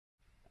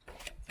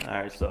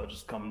Alright, so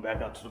just coming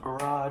back out to the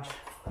garage.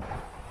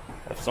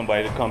 Have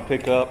somebody to come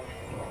pick up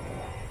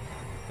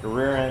the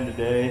rear end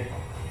today.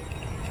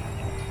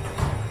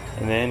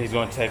 And then he's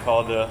going to take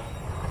all the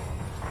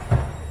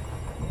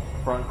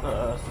front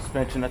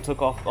suspension I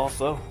took off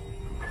also.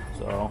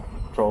 So,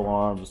 control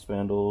arms, the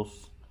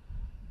spindles.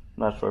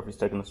 I'm not sure if he's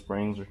taking the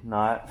springs or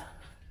not.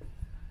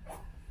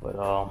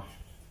 But,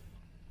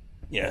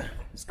 yeah,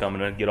 he's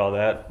coming to get all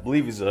that. I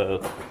believe he's a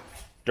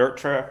dirt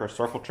track or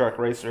circle track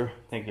racer.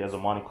 I think he has a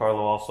Monte Carlo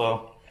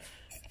also.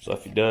 So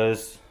if he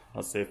does,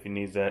 I'll see if he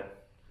needs that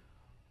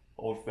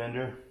old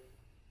fender.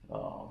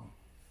 I'll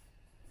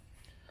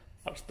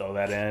just throw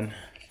that in.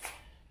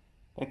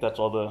 I think that's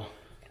all the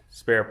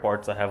spare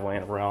parts I have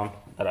laying around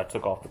that I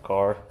took off the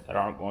car that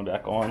aren't going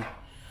back on.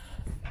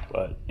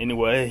 But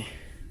anyway,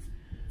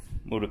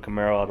 move the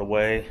Camaro out of the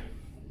way.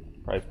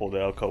 Probably pull the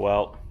Elco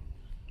out.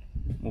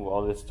 Move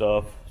all this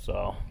stuff.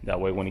 So that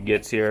way when he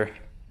gets here,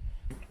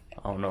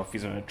 I don't know if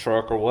he's in a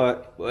truck or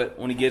what, but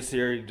when he gets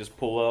here, you just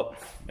pull up,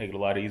 make it a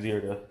lot easier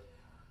to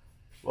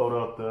load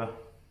up the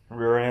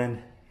rear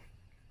end.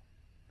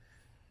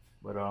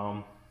 But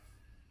other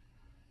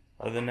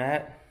than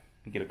that,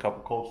 you get a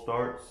couple cold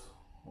starts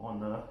on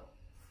the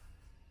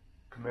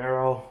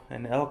Camaro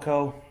and the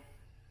Elco,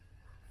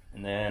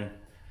 and then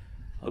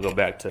I'll go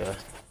back to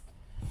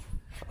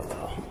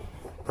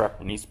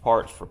prepping these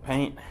parts for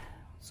paint.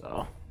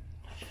 So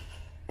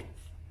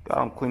got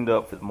them cleaned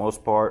up for the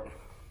most part.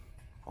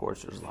 Of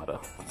course, there's a lot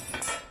of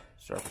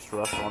surface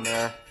rust on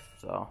there,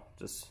 so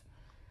just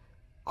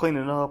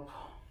cleaning up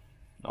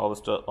all the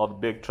stuff, all the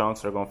big chunks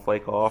that are going to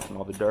flake off, and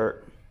all the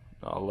dirt.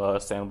 I'll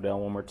sand them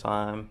down one more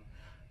time,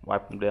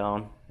 wipe them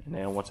down, and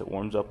then once it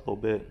warms up a little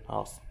bit,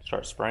 I'll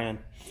start spraying.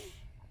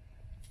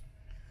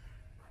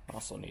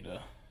 Also need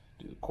to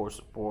do the core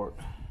support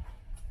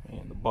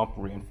and the bumper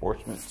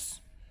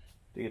reinforcements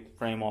to get the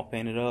frame all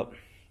painted up.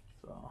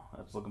 So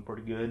that's looking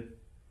pretty good.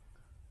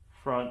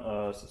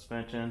 Front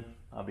suspension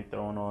I'll be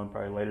throwing on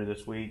probably later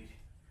this week.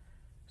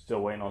 Still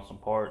waiting on some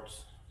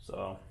parts,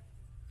 so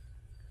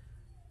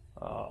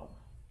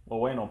we're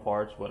waiting on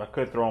parts, but I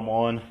could throw them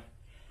on.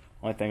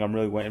 Only thing I'm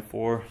really waiting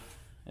for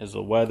is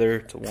the weather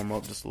to warm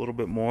up just a little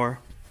bit more,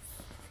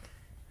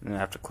 and then I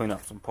have to clean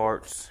up some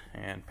parts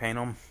and paint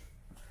them.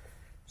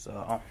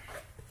 So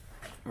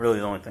really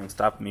the only thing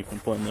stopping me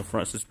from putting the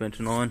front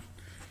suspension on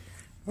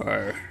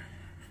are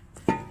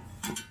the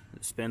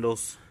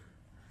spindles.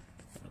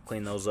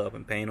 Clean those up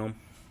and paint them.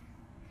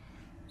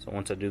 So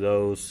once I do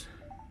those,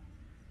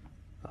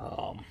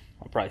 I'll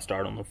probably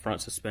start on the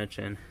front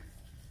suspension.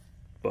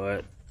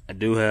 But I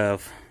do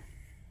have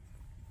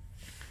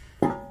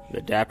the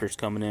adapters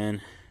coming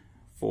in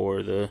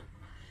for the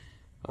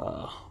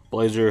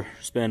Blazer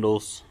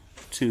spindles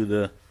to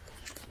the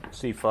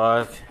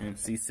C5 and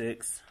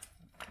C6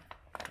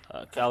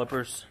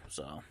 calipers.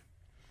 So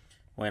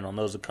waiting on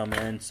those to come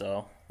in.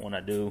 So when I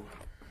do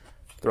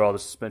throw all the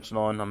suspension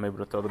on, I'm able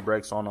to throw the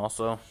brakes on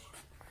also.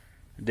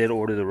 I did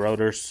order the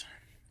rotors.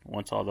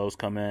 Once all those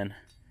come in,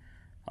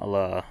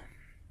 I'll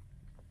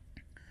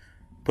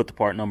put the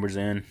part numbers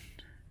in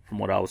from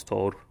what I was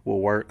told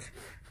will work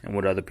and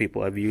what other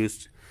people have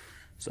used.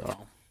 So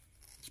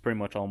that's pretty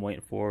much all I'm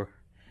waiting for.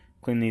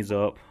 Clean these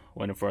up,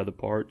 waiting for other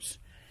parts.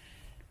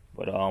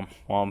 But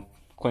while I'm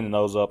cleaning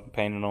those up and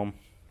painting them,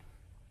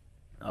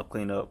 I'll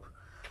clean up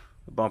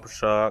the bumper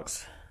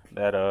shocks,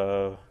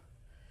 that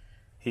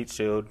heat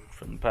shield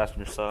from the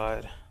passenger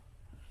side,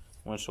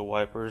 windshield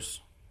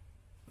wipers.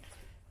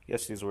 I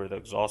guess these were the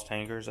exhaust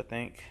hangers, I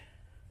think.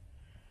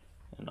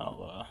 And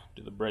I'll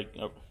do the brake,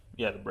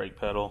 the brake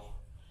pedal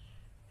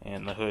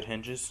and the hood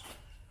hinges.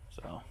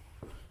 So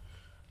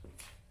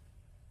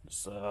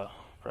just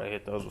probably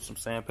hit those with some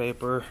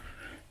sandpaper,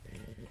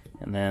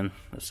 and then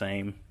the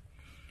same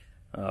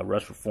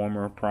rust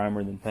reformer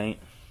primer than paint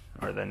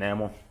or the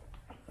enamel.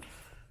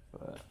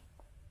 But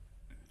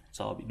that's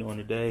all I'll be doing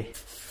today.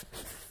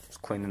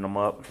 Cleaning them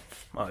up.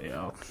 Oh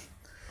yeah,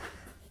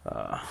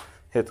 I'll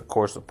hit the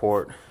core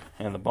support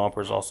and the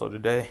bumpers also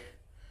today.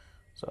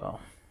 So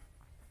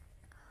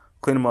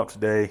clean them up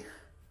today.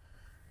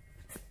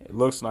 It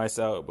looks nice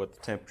out, but the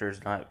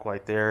temperature's not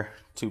quite there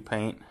to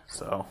paint.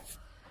 So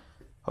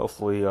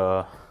hopefully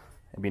it'll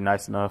be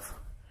nice enough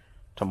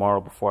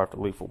tomorrow before I have to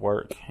leave for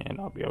work, and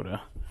I'll be able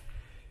to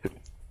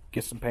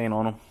get some paint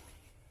on them.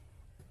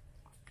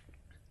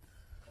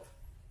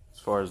 As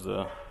far as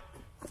the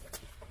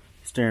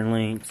steering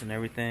links and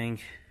everything,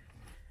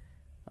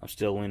 I'm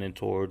still leaning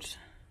towards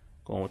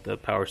going with the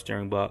power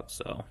steering box,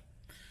 so I'm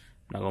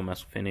not gonna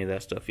mess with any of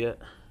that stuff yet.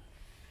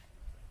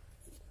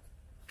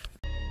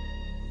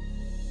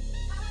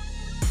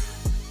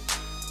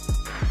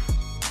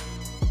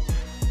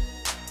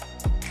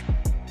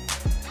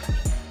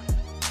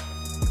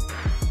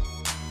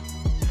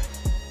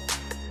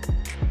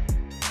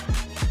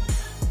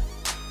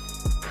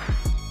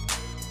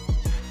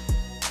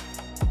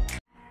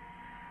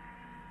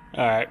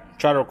 Alright,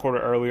 tried to record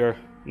it earlier.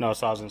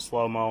 Notice I was in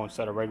slow-mo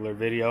instead of regular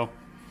video.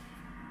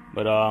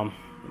 But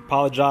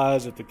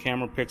apologize if the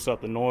camera picks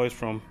up the noise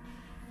from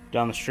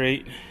down the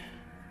street.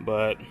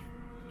 But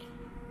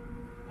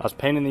I was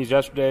painting these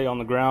yesterday on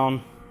the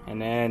ground, and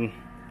then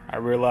I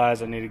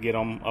realized I need to get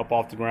them up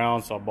off the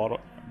ground, so I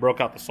broke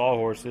out the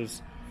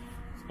sawhorses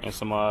and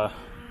some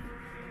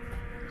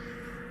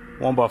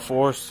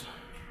 1x4s,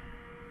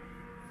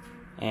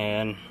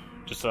 and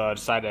just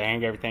decided to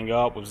hang everything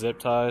up with zip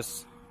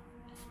ties.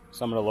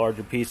 Some of the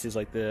larger pieces,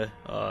 like the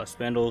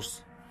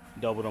spindles,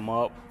 doubled them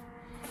up.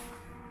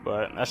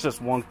 But that's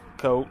just one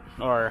coat,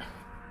 or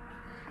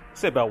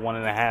say about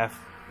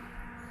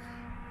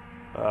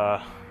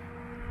 1.5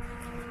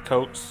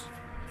 coats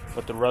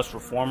with the rust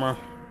reformer.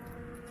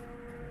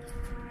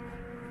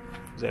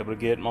 I was able to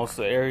get most of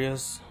the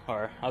areas,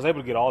 or I was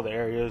able to get all the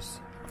areas,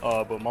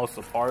 but most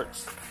of the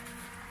parts,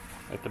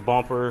 like the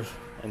bumpers,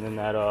 and then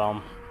that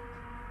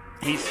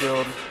heat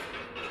shield,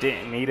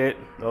 didn't need it.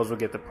 Those will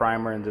get the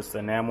primer and just the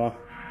enamel.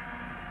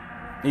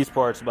 These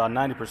parts, about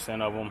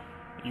 90% of them,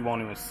 you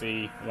won't even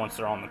see once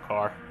they're on the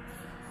car.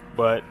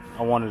 But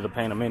I wanted to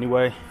paint them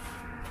anyway.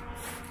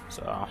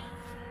 So,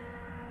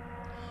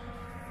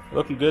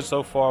 looking good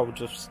so far with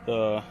just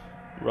the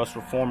rust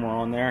reformer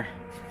on there.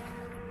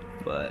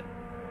 But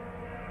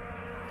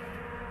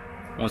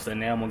once the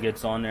enamel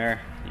gets on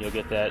there, you'll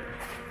get that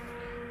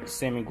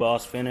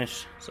semi-gloss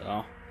finish.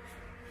 So,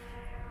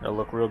 it'll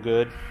look real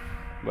good.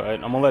 But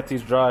I'm gonna let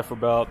these dry for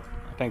about,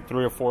 I think,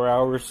 3 or 4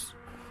 hours,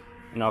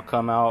 and I'll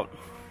come out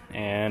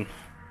and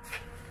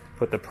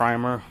put the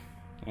primer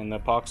and the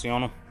epoxy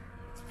on them.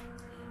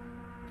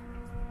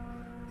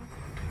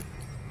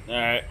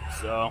 Alright,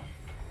 so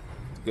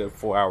good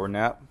 4-hour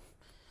nap.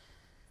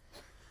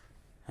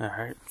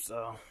 Alright,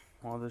 so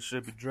all this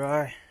should be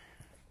dry.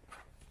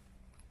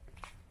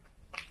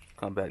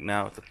 Come back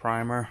now with the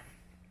primer.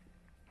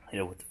 Hit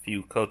it with a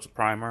few coats of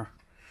primer.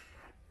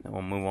 Then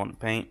we'll move on to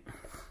paint.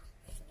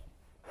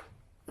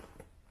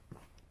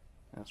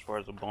 As far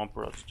as the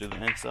bumper, let's do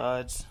the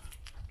insides.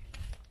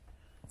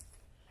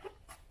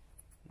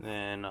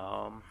 Then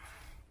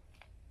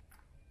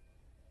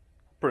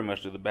pretty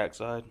much do the back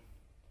side.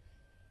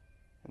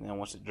 And then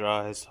once it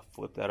dries, I'll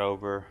flip that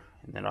over,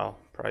 and then I'll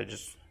probably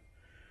just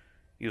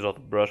use all the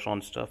brush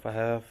on stuff I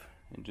have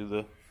and do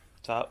the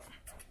top.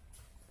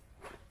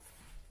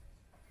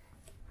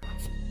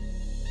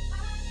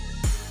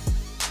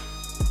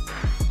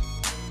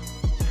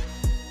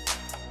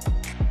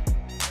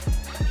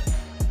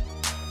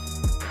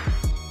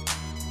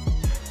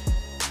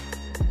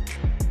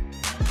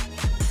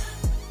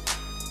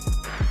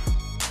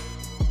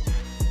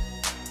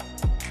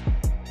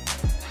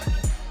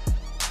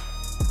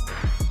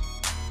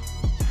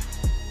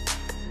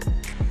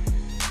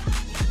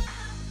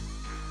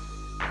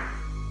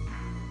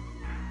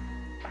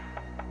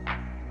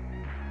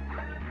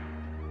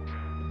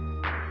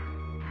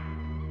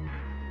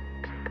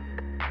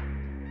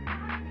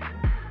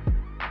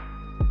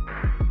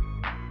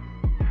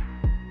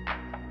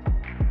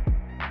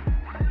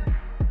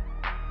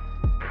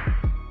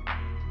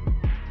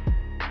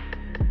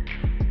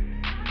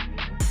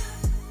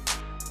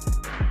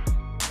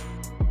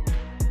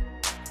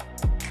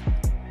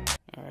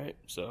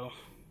 So,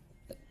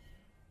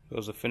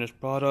 goes the finished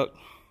product.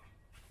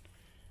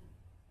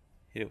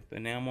 Hit it with the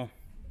enamel.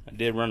 I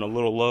did run a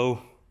little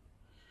low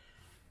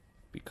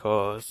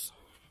because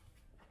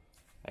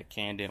that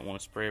can didn't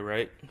want to spray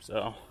right,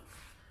 so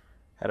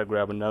had to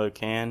grab another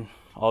can.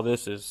 All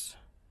this is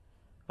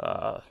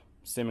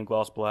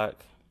semi-gloss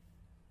black.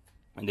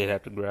 I did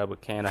have to grab a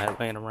can I had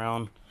laying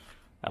around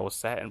that was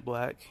satin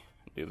black.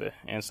 Do the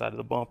inside of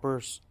the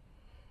bumpers,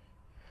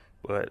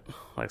 but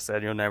like I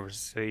said, you'll never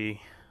see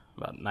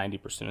about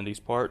 90% of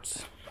these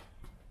parts,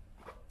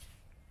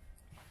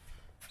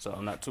 so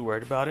I'm not too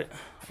worried about it.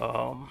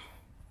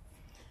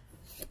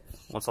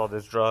 Once all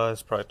this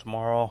dries, probably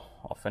tomorrow,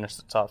 I'll finish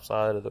the top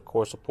side of the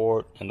core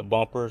support and the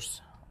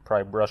bumpers.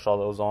 Probably brush all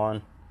those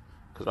on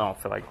because I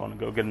don't feel like going to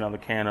go get another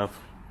can of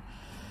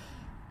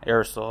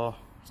aerosol,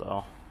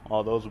 so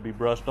all those will be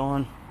brushed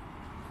on.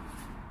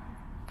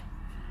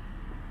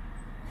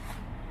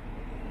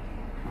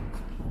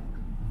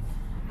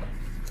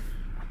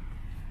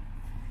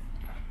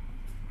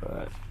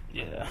 But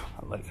yeah,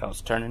 I like how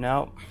it's turning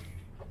out.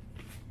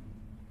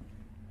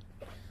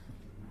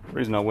 The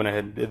reason I went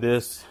ahead and did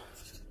this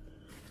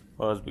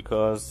was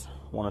because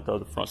I want to throw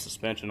the front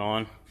suspension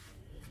on.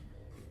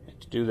 And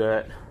to do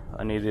that,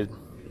 I needed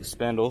the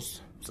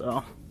spindles.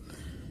 So,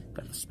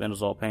 got the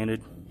spindles all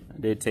painted. I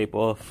did tape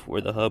off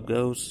where the hub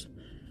goes,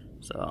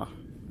 so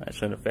that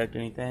shouldn't affect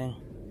anything.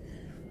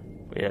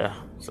 But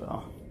yeah,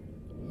 so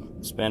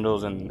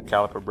spindles and the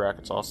caliper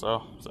brackets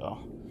also.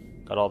 So,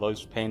 got all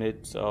those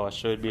painted, so I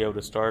should be able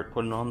to start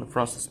putting on the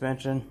front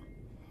suspension.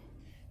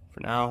 For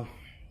now,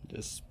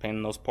 just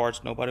painting those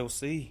parts nobody will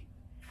see.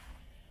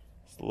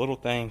 It's the little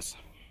things.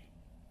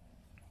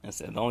 I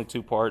said the only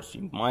 2 parts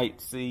you might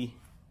see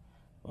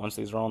once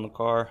these are on the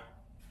car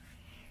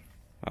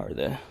are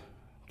the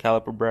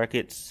caliper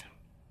brackets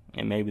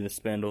and maybe the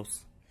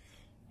spindles.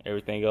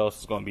 Everything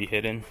else is going to be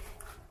hidden.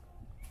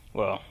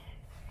 Well,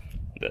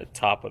 the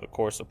top of the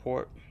core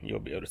support, you'll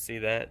be able to see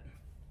that.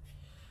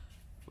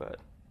 But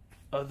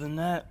other than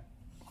that,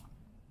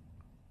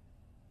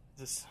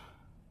 just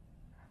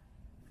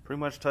pretty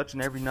much touching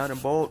every nut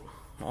and bolt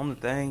on the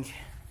thing,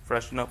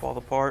 freshen up all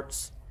the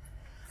parts.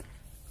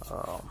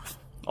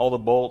 All the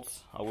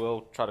bolts, I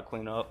will try to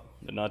clean up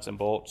the nuts and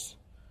bolts.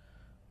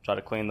 Try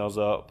to clean those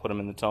up, put them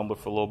in the tumbler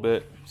for a little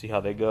bit, see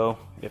how they go.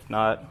 If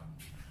not,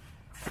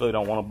 really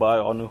don't want to buy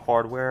all new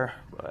hardware,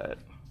 but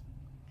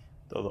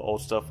throw the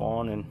old stuff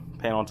on and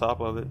paint on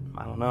top of it.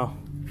 I don't know.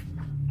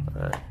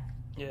 But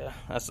yeah,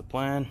 that's the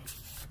plan.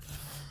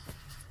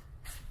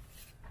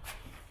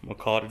 I'm gonna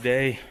call it a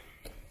day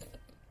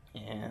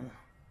and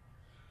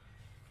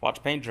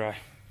watch paint dry.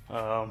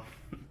 But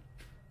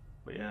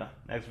yeah,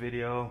 next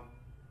video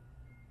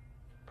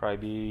probably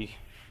be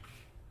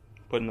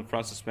putting the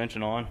front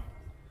suspension on.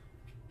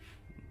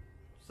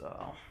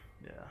 So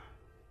yeah,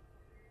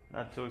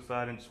 not too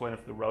excited. Just waiting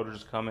for the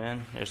rotors to come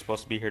in. They're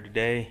supposed to be here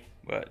today,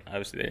 but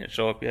obviously they didn't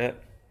show up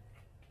yet.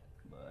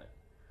 But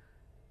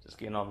just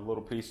getting all the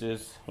little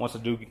pieces. Once I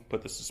do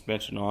put the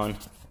suspension on,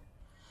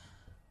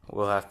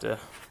 we'll have to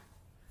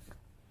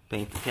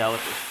paint the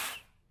calipers.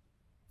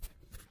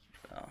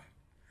 So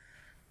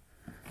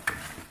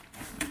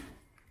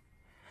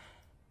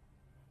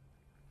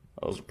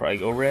those will probably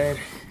go red,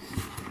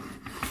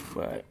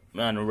 but I'm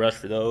not in a rush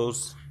for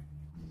those.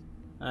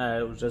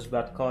 I was just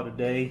about to call it a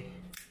day.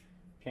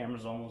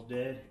 Camera's almost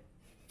dead,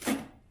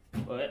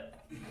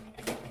 but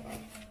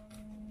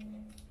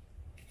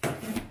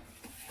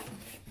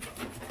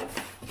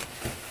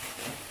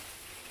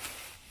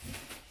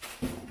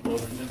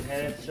both of them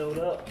heads showed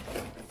up.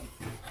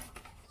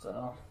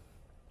 So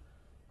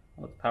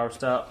with the power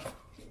stop,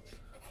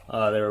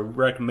 they were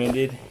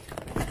recommended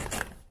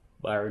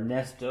by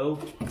Ernesto.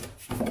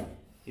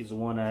 He's the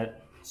one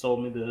that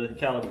sold me the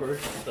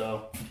calipers.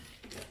 So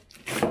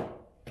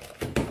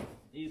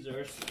these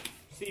are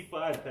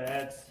C5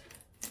 pads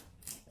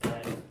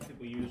that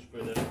people use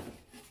for the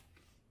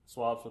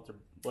swaps with their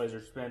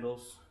Blazer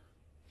spindles.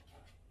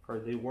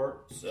 Heard they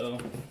work, so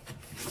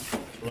that's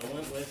what I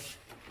went with.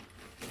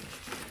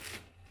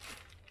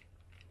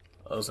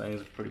 Those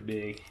things are pretty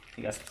big.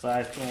 You got some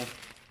size to them.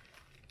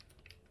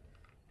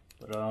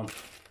 But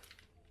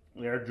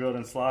they are drilled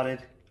and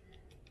slotted.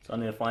 So I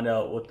need to find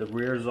out what the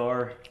rears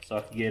are so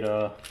I can get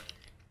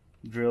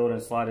drilled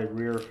and slotted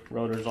rear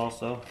rotors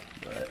also.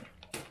 But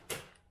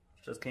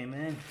just came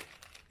in.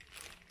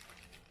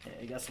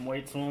 Yeah, you got some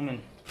weight to them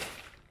and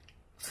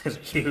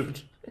it's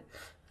huge.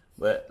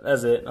 But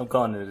that's it. I'm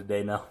calling it a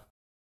day now.